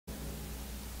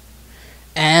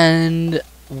And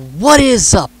what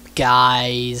is up,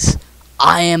 guys?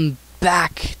 I am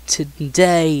back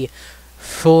today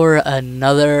for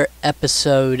another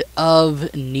episode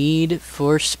of Need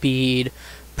for Speed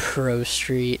Pro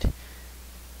Street.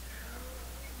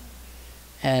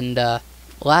 And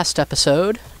last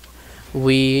episode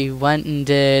we went and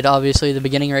did obviously the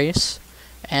beginning race,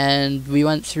 and we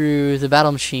went through the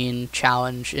Battle Machine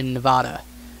challenge in Nevada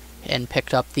and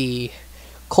picked up the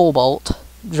Cobalt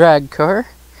drag car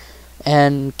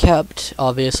and kept,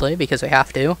 obviously because we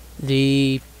have to,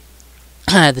 the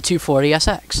 240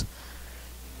 SX.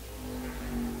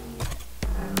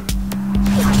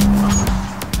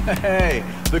 Hey,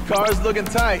 the car's looking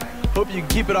tight. Hope you can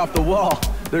keep it off the wall.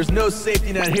 There's no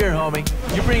safety net here, homie.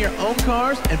 You bring your own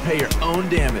cars and pay your own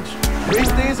damage.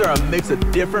 Race days are a mix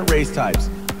of different race types.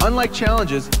 Unlike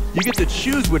challenges, you get to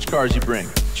choose which cars you bring.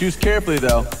 Choose carefully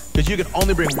though, because you can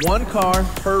only bring one car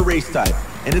per race type,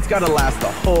 and it's gotta last the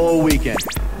whole weekend.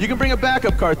 You can bring a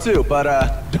backup car too, but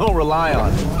don't rely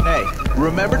on it. Hey,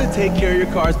 remember to take care of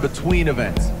your cars between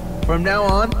events. From now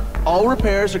on, all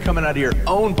repairs are coming out of your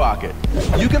own pocket.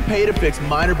 You can pay to fix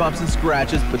minor bumps and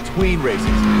scratches between races.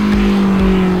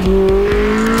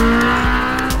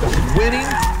 Winning,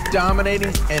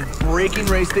 dominating, and breaking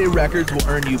race day records will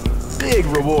earn you big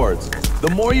rewards. The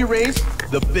more you race,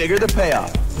 the bigger the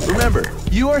payoff. Remember,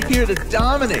 you are here to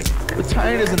dominate.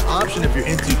 Retiring is an option if you're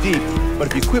in too deep, but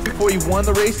if you quit before you won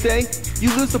the race day,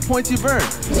 you lose the points you've earned.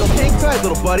 So hang tight,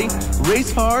 little buddy.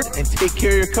 Race hard and take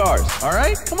care of your cars, all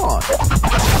right? Come on.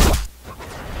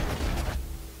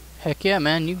 Heck yeah,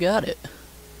 man, you got it.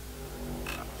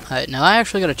 Alright, now I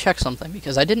actually gotta check something,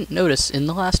 because I didn't notice in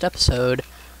the last episode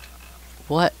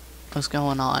what was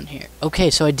going on here.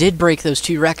 Okay, so I did break those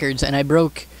two records, and I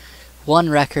broke one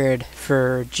record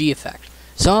for G-Effect.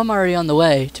 So I'm already on the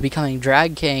way to becoming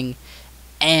Drag King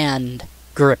and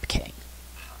Grip King.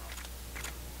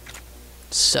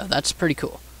 So that's pretty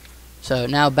cool. So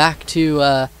now back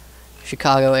to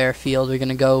Chicago Airfield. We're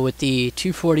gonna go with the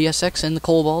 240 SX and the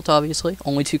Cobalt, obviously.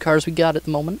 Only two cars we got at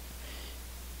the moment.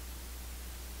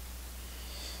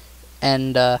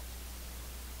 And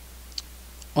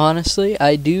honestly,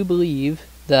 I do believe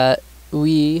that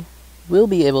we will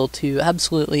be able to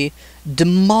absolutely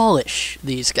demolish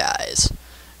these guys.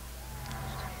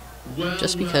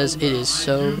 Just because it is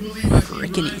so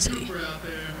freaking easy.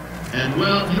 And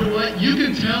well, you know what? You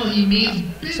can tell he means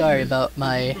business. Sorry about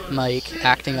my mic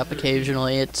acting up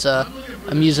occasionally. It's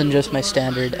I'm using just my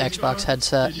standard Xbox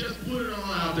headset. Just put it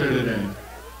all out there today.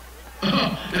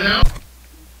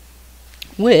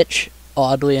 Which,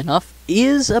 oddly enough,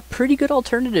 is a pretty good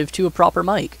alternative to a proper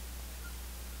mic.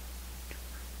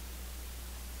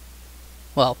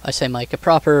 Well, I say mic, a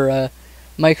proper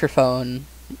microphone.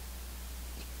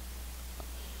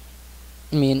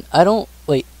 I mean, I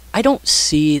don't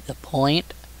see the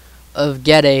point of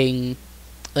getting,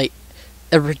 like,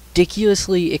 a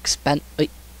ridiculously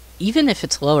even if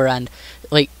it's lower end,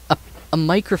 like, a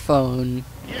microphone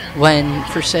when,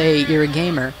 for say, you're a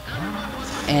gamer,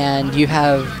 and you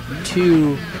have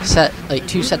two sets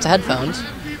of headphones.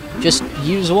 Just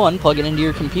use one, plug it into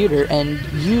your computer, and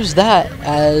use that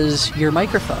as your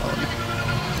microphone.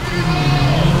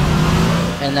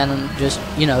 And then just,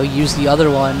 you know, use the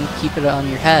other one, keep it on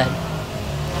your head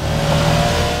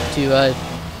to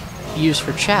use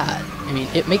for chat. I mean,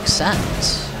 it makes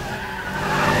sense.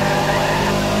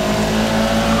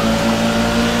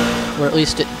 Or at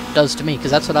least it does to me, because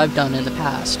that's what I've done in the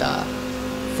past.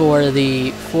 For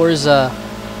the Forza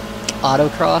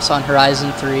Autocross on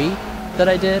Horizon 3 that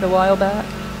I did a while back,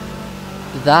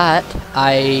 that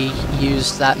I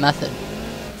used that method.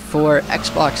 For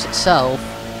Xbox itself,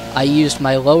 I used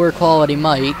my lower quality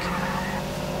mic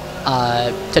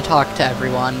to talk to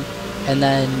everyone, and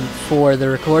then for the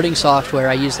recording software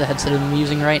I used the headset I'm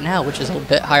using right now, which is a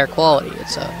bit higher quality.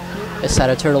 It's a set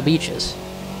of Turtle Beaches,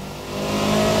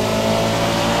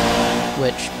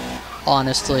 which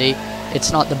honestly,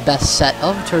 it's not the best set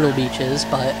of Turtle Beaches,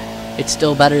 but it's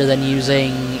still better than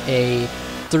using a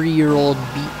 3-year-old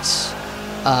Beats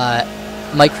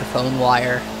microphone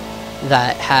wire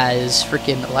that has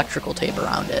freaking electrical tape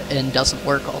around it and doesn't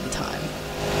work all the time.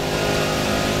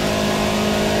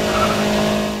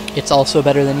 It's also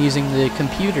better than using the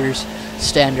computer's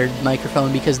standard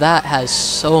microphone, because that has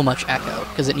so much echo,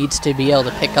 because it needs to be able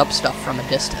to pick up stuff from a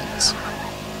distance.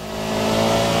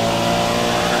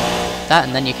 That,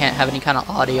 and then you can't have any kind of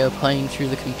audio playing through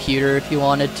the computer if you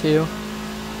wanted to,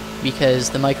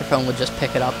 because the microphone would just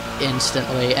pick it up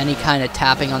instantly. Any kind of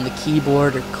tapping on the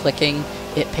keyboard or clicking,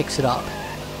 it picks it up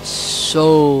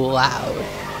so loud,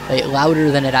 like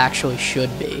louder than it actually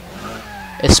should be.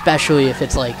 especially if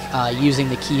it's like using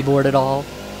the keyboard at all.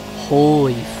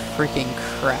 Holy freaking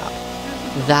crap,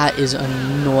 that is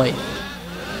annoying.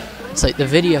 It's like the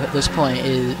video at this point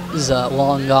is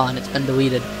long gone, it's been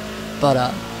deleted, but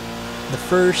the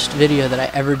first video that I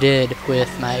ever did with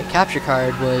my capture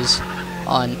card was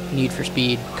on Need for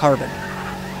Speed Carbon.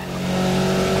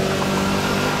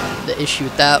 The issue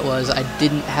with that was I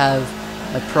didn't have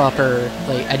my proper,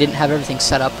 I didn't have everything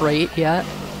set up right yet,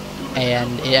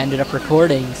 and it ended up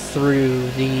recording through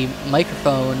the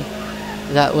microphone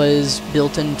that was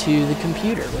built into the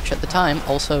computer, which at the time,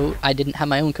 also, I didn't have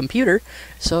my own computer,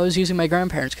 so I was using my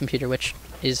grandparents' computer, which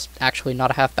is actually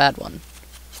not a half bad one.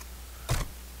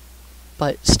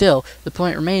 But still, the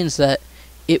point remains that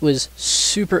it was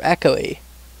super echoey.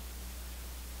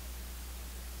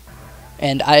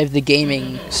 And I have the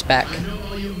gaming spec,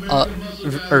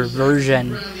 or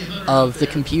version of the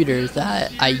computer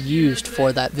that I used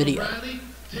for that video.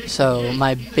 So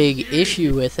my big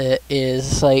issue with it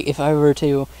is, like, if I were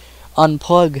to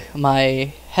unplug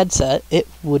my headset, it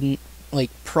wouldn't,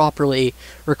 properly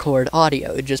record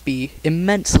audio. It'd just be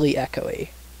immensely echoey.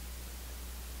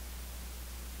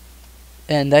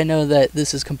 And I know that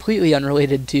this is completely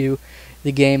unrelated to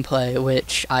the gameplay,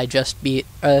 which I just beat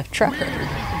a track record.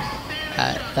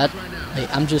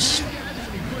 I'm just...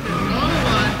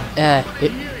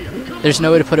 there's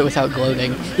no way to put it without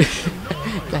gloating.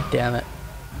 God damn it.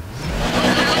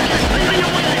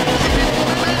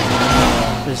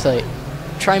 Just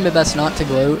trying my best not to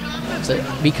gloat. So,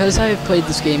 because I have played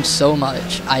this game so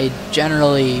much, I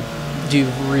generally do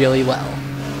really well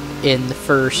in the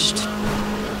first,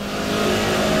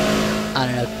 I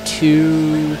don't know,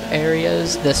 2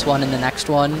 areas, this one and the next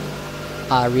one.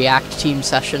 React team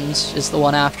sessions is the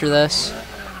one after this,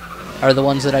 are the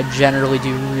ones that I generally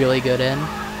do really good in.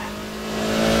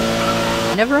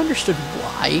 I never understood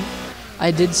why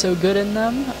I did so good in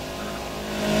them.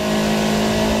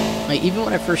 Even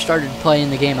when I first started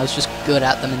playing the game, I was just good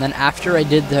at them, and then after I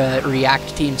did the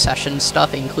React team session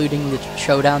stuff, including the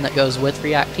showdown that goes with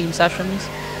React team sessions,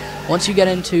 once you get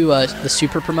into the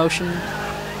super promotion,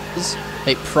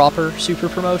 proper super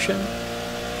promotion,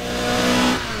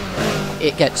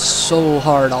 it gets so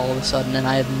hard all of a sudden, and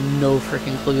I have no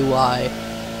freaking clue why.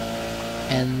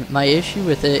 And my issue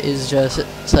with it is just,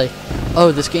 it's like,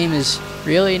 oh, this game is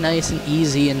really nice and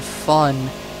easy and fun,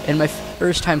 and my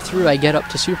first time through I get up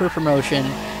to super promotion,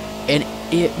 and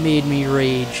it made me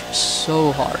rage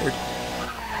so hard.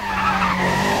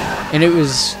 And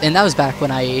that was back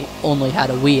when I only had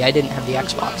a Wii, I didn't have the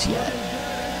Xbox yet.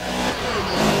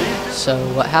 So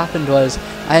what happened was,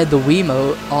 I had the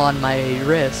Wiimote on my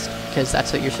wrist, because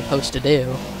that's what you're supposed to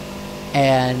do,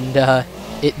 and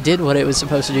it did what it was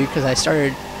supposed to do, because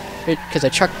I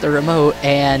chucked the remote,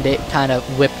 and it kind of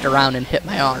whipped around and hit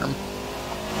my arm.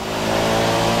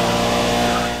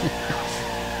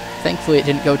 Thankfully it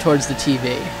didn't go towards the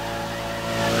TV.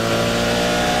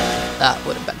 That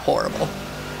would have been horrible.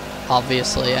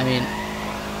 Obviously, I mean,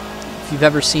 if you've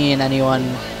ever seen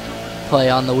anyone play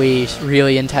on the Wii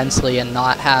really intensely and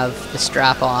not have the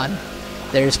strap on,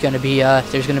 there's gonna be a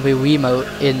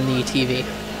Wiimote in the TV.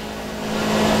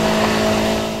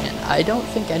 And I don't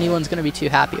think anyone's gonna be too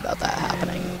happy about that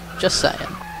happening. Just saying.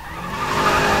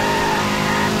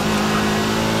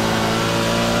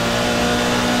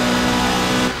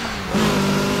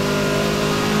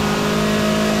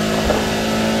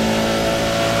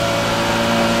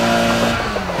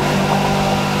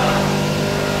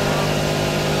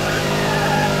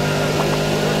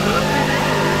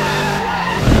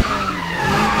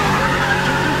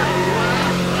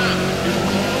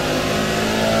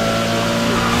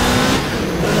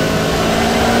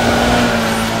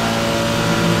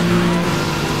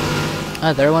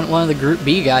 There went one of the Group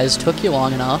B guys. Took you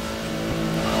long enough.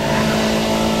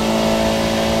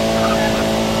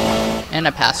 And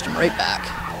I passed him right back.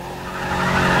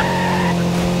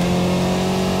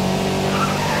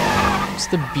 It's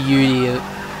the beauty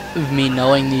of me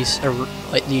knowing these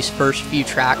first few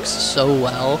tracks so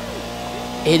well.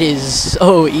 It is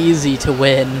so easy to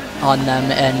win on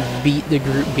them and beat the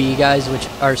Group B guys, which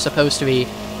are supposed to be,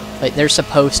 they're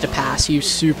supposed to pass you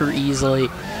super easily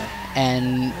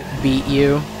and beat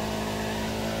you.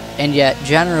 And yet,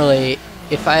 generally,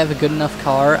 if I have a good enough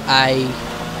car, I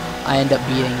end up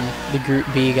beating the Group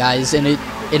B guys in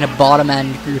a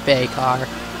bottom-end Group A car.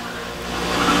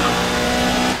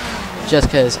 Just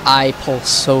because I pull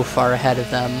so far ahead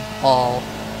of them all.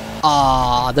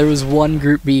 There was one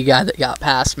Group B guy that got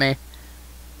past me.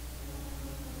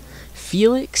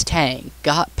 Felix Tang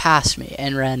got past me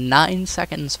and ran 9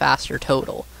 seconds faster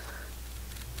total.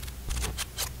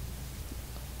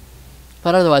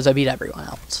 But otherwise, I beat everyone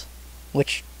else.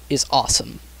 which is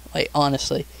awesome. Like,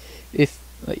 honestly, if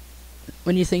like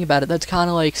when you think about it, that's kind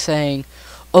of like saying,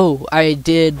 "Oh, I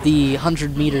did the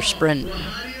 100-meter sprint,"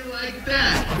 How do you like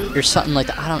that? or something like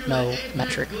that. I don't know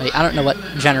metric. Like, I don't know what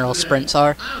general sprints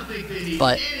are, I don't think they need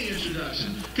but any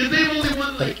introduction. Because they've only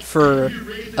won like for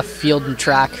a field and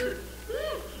track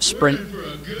sprint for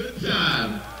a good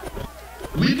time.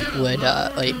 We got would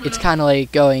like, it's kind of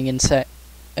like going and say,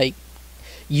 like,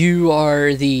 you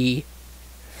are the,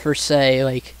 for say,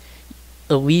 like,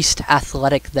 the least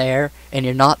athletic there, and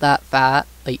you're not that fat,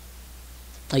 like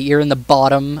you're in the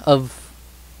bottom of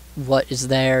what is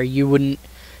there. You wouldn't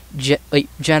like,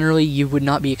 generally you would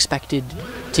not be expected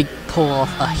to pull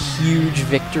off a huge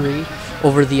victory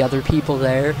over the other people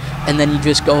there, and then you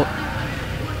just go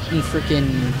and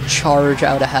freaking charge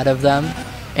out ahead of them.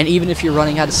 And even if you're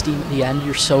running out of steam at the end,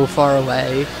 you're so far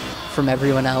away from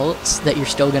everyone else that you're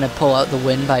still going to pull out the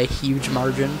win by a huge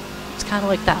margin. It's kind of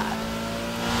like that.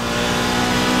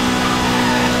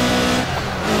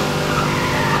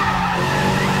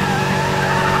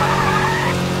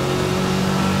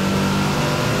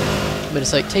 But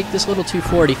it's like, take this little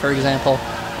 240, for example,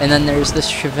 and then there's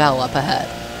this Chevelle up ahead.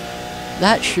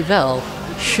 That Chevelle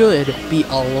should be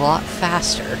a lot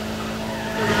faster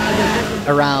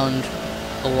around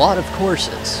a lot of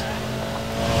courses.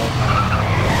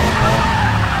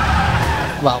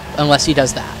 Well, unless he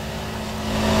does that.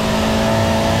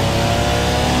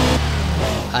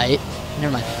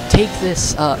 Never mind. Take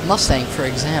this Mustang, for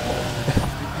example.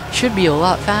 Should be a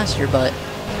lot faster, but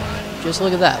just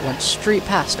look at that. Went straight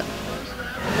past him.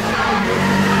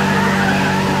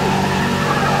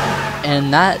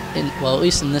 And that, well, at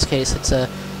least in this case, it's a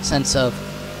sense of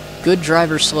good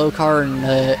driver, slow car, and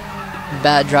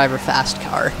bad driver, fast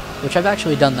car, which I've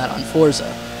actually done that on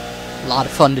Forza. A lot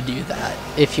of fun to do that.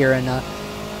 If you're in a,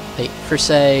 like, for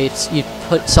say, you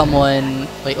put someone,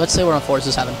 like, let's say we're on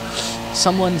Forza 7.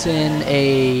 Someone's in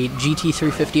a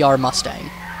GT350R Mustang,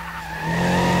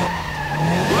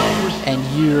 and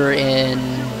you're in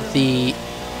the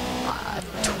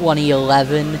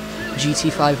 2011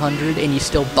 GT500, and you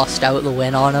still bust out the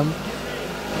win on them,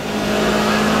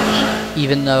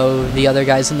 even though the other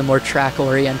guy's in the more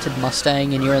track-oriented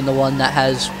Mustang, and you're in the one that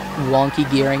has wonky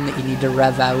gearing that you need to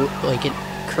rev out like it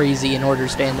crazy in order to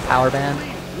stay in the power band.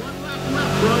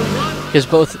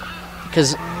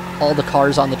 Because all the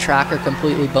cars on the track are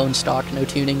completely bone stock, no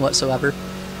tuning whatsoever.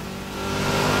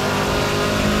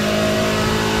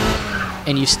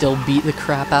 And you still beat the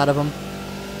crap out of them.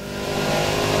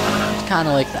 It's kind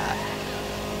of like that.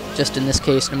 Just in this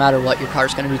case, no matter what, your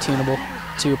car's going to be tunable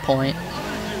to a point.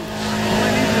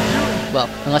 Well,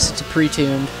 unless it's a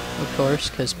pre-tuned, of course,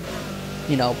 because,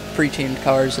 you know, pre-tuned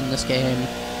cars in this game,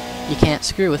 you can't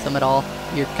screw with them at all.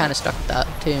 You're kind of stuck with that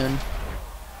tune.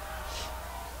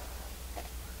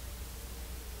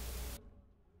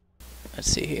 Let's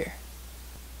see here.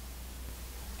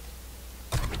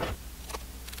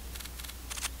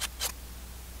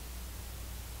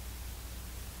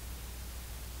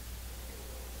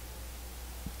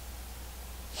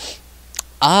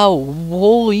 Oh,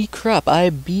 holy crap,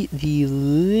 I beat the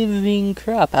living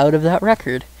crap out of that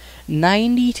record.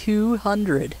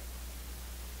 9,200.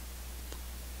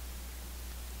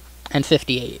 And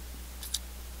 58.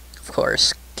 Of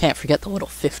course, can't forget the little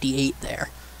 58 there.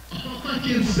 All I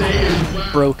can say is,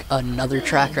 wow. Broke another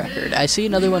track record. I see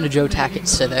another one of Joe Tackett's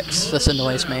Civics. This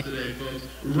annoys me.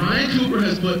 Ryan Cooper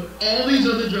has put all these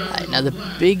other drivers. Alright, now the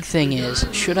big thing is,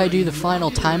 should I do the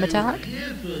final time attack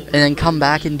and then come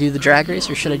back and do the drag race,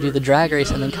 or should I do the drag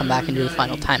race and then come back and do the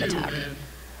final time attack?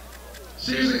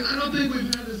 Seriously, I don't think we've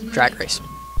had this many. Drag race.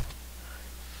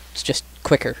 It's just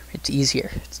quicker. It's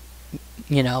easier. It's,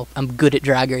 you know, I'm good at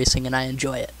drag racing and I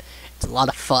enjoy it. It's a lot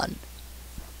of fun.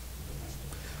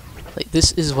 Like,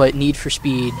 this is what Need for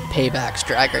Speed Payback's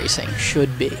drag racing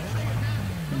should be,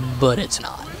 but it's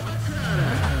not.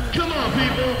 Come on,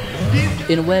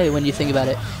 people. In a way, when you think about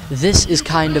it, this is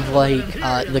kind of like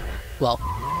the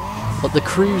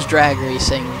Cruise drag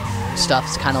racing stuff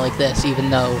is kind of like this, even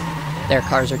though their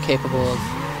cars are capable of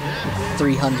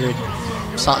 300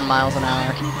 something miles an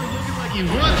hour. Like he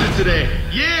wants it today.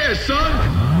 Yeah, son.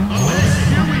 Oh,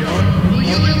 here we are. Will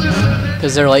you listen to that?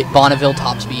 Because they're like Bonneville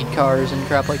top speed cars and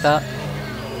crap like that.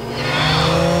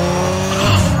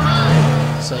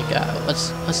 It's like,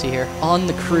 let's see here. On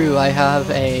the Crew, I have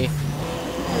a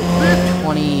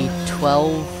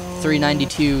 2012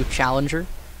 392 Challenger.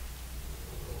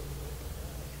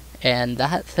 And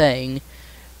that thing,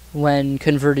 when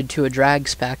converted to a drag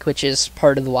spec, which is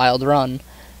part of the Wild Run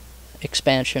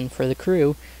expansion for the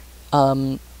Crew,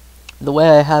 the way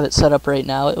I have it set up right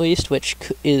now, at least, which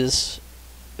is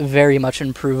very much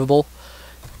improvable,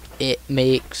 it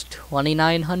makes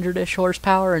 2,900-ish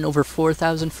horsepower and over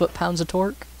 4,000 foot-pounds of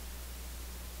torque.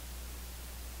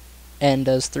 And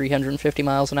does 350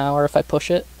 miles an hour if I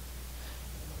push it.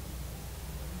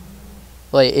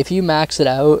 Like, if you max it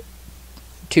out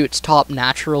to its top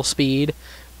natural speed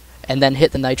and then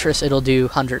hit the nitrous, it'll do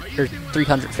 100 or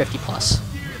 350 plus.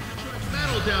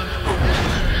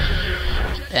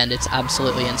 And it's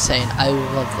absolutely insane. I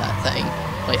love that thing.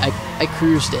 Like, I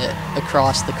cruised it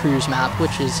across the cruise map,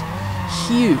 which is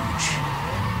huge.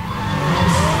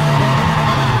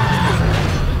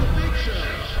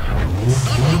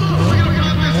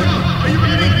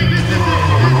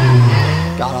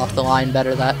 Got off the line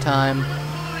better that time.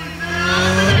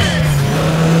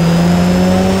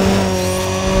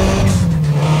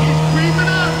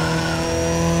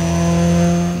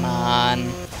 Come on.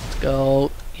 Let's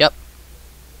go. Yep.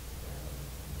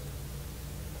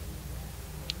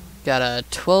 Got a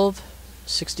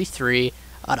 1263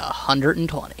 out of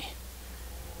 120.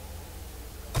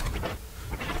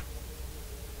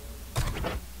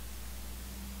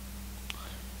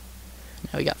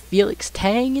 Now we got Felix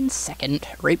Tang in second,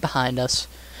 right behind us.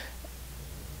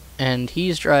 And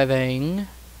he's driving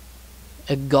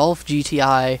a Golf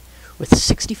GTI with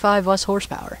 65 less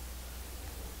horsepower.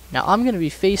 Now I'm going to be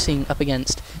facing up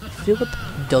against Philip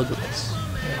Douglas.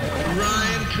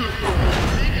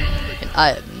 And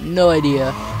I have no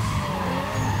idea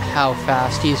how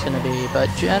fast he's going to be, but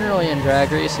generally in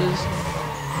drag races,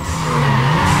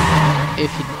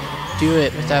 if you do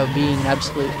it without being an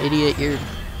absolute idiot, you're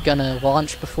gonna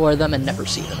launch before them and never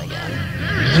see them again.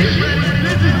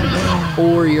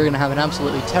 Or you're gonna have an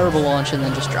absolutely terrible launch and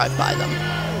then just drive by them.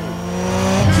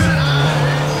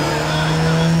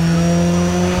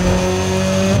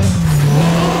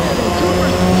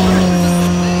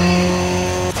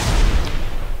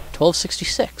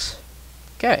 $12.66.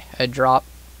 Okay, I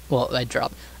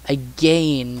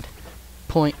gained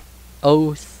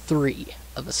 0.03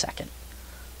 of a second.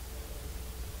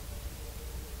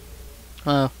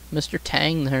 Mr.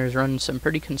 Tang there is running some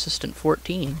pretty consistent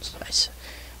 14s.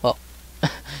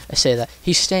 I say that.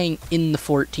 He's staying in the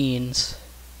 14s,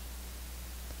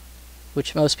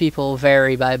 which most people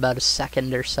vary by about a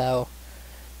second or so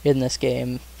in this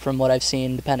game, from what I've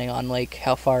seen, depending on, like,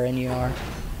 how far in you are.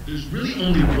 There's really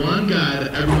only one guy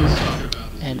that everyone's talking about.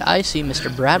 And I see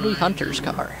Mr. Bradley Hunter's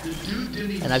car.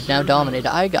 And I've now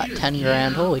dominated. I got 10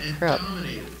 grand. Holy crap.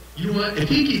 You know what? If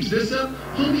he keeps this up,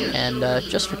 and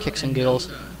just for kicks and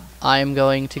giggles, I'm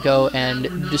going to go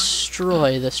and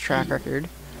destroy this track record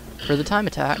for the time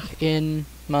attack in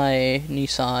my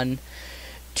Nissan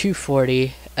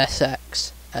 240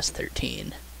 SX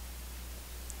S13.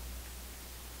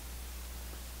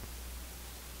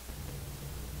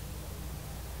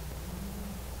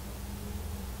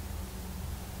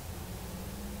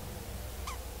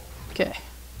 Okay,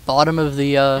 bottom of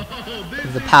the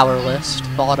power list.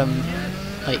 Bottom,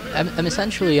 like I'm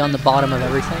essentially on the bottom of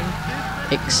everything,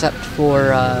 except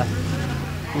for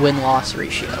win-loss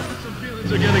ratio.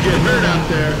 They're gonna get hurt out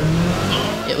there.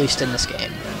 At least in this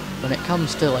game. When it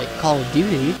comes to like Call of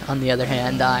Duty, on the other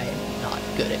hand, I'm not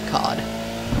good at COD.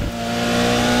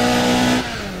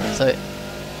 So,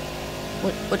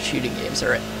 what shooting games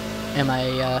am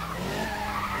I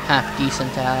half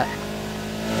decent at?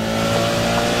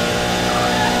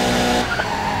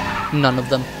 None of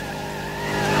them.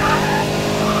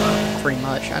 Pretty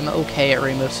much. I'm okay at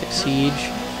Rainbow Six Siege,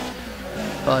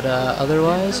 but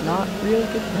otherwise not really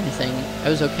good at anything. I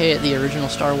was okay at the original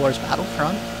Star Wars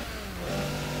Battlefront,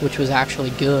 which was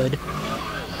actually good.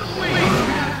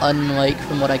 Unlike,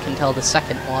 from what I can tell, the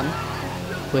second one,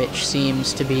 which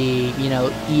seems to be, you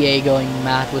know, EA going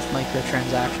mad with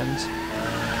microtransactions.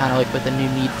 Kind of like with the new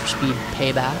Need for Speed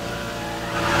Payback.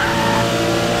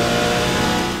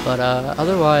 But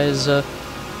otherwise,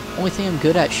 only thing I'm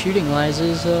good at shooting-wise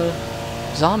is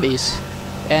zombies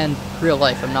and real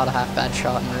life. I'm not a half bad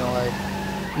shot in real life.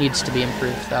 Needs to be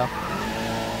improved though.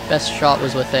 Best shot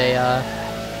was with a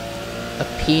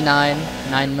P9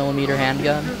 9mm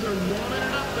handgun,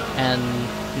 and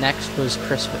next was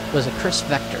a Chris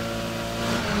Vector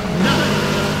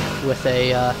with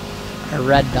a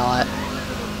red dot.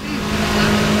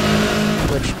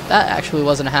 Which, that actually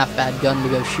wasn't a half bad gun to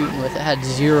go shooting with. It had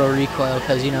 0 recoil,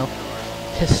 because, you know,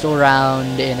 pistol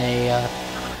round in a,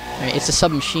 I mean, it's a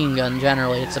submachine gun,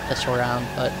 generally, it's a pistol round,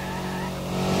 but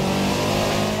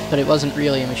it wasn't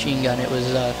really a machine gun, it was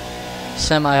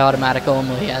semi-automatic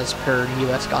only, as per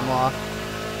US gun law.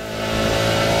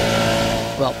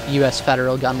 Well, US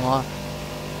federal gun law,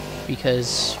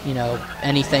 because, you know,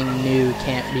 anything new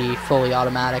can't be fully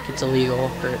automatic, it's illegal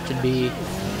for it to be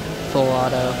full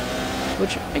auto.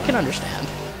 Which I can understand.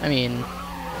 I mean,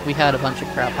 we had a bunch of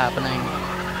crap happening.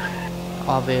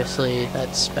 Obviously,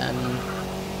 that's been,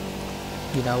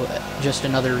 you know, just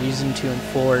another reason to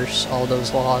enforce all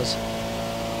those laws.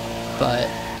 But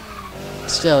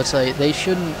still, it's like, they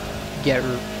shouldn't get,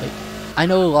 like, I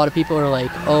know a lot of people are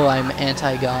like, oh, I'm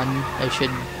anti-gun, they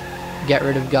should get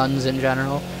rid of guns in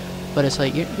general, but it's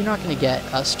like, you're not going to get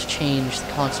us to change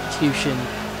the Constitution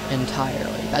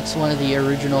entirely. That's one of the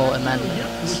original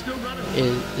amendments.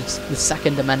 It's the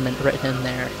Second Amendment written in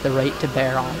there, the right to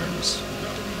bear arms.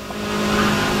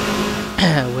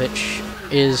 Which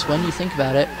is, when you think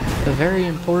about it, a very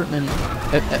important amendment,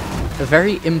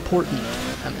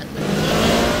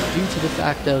 due to the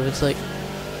fact of, it's like,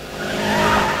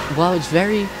 while it's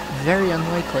very, very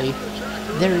unlikely,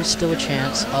 there is still a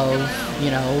chance of,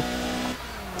 you know,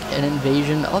 an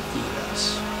invasion of the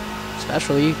US,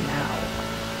 especially now.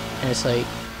 And it's like,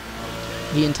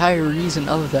 the entire reason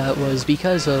of that was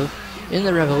because of, in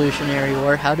the Revolutionary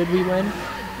War, how did we win?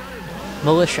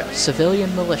 Militia,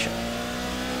 civilian militia.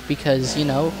 Because, you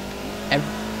know,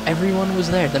 everyone was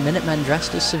there. The Minutemen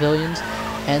dressed as civilians,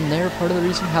 and they're part of the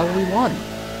reason how we won.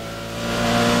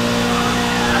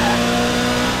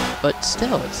 But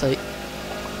still, it's like,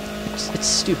 it's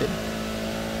stupid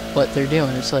what they're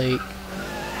doing. It's like,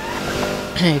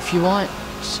 if you want,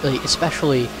 like,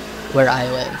 especially where I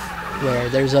live, where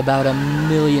there's about 1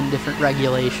 million different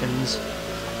regulations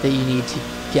that you need to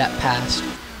get past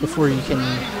before you can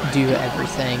do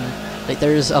everything. Like,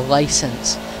 there's a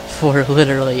license for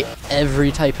literally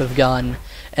every type of gun,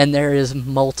 and there is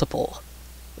multiple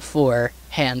for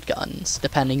handguns,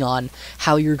 depending on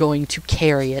how you're going to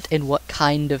carry it and what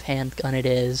kind of handgun it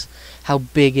is, how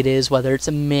big it is, whether it's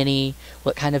a mini,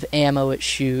 what kind of ammo it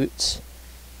shoots,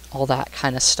 all that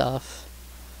kind of stuff.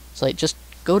 It's like, just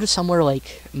go to somewhere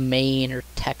like Maine or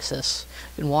Texas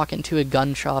and walk into a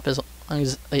gun shop. As long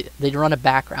as they run a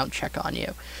background check on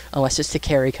you, unless it's to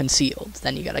carry concealed,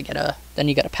 then you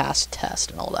gotta pass a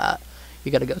test and all that.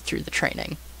 You gotta go through the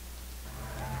training.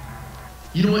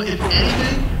 You know what? If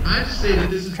anything, I'd say that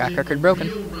this is Track record broken.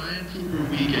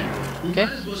 Okay,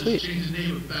 sweet.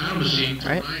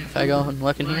 Alright, if I go and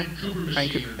look in here, Ryan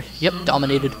Cooper. Yep,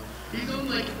 dominated.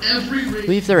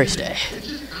 Leave the race day.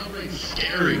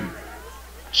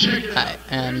 Alright,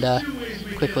 and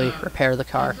quickly repair the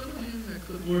car.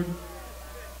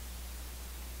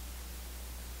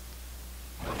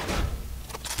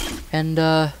 And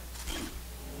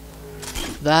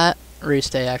that race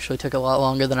day actually took a lot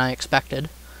longer than I expected.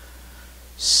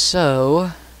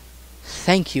 So,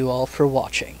 thank you all for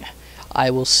watching. I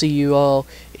will see you all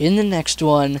in the next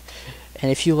one,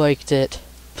 and if you liked it,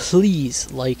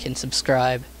 please like and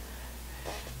subscribe.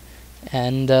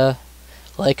 And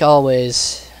like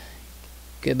always,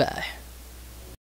 goodbye.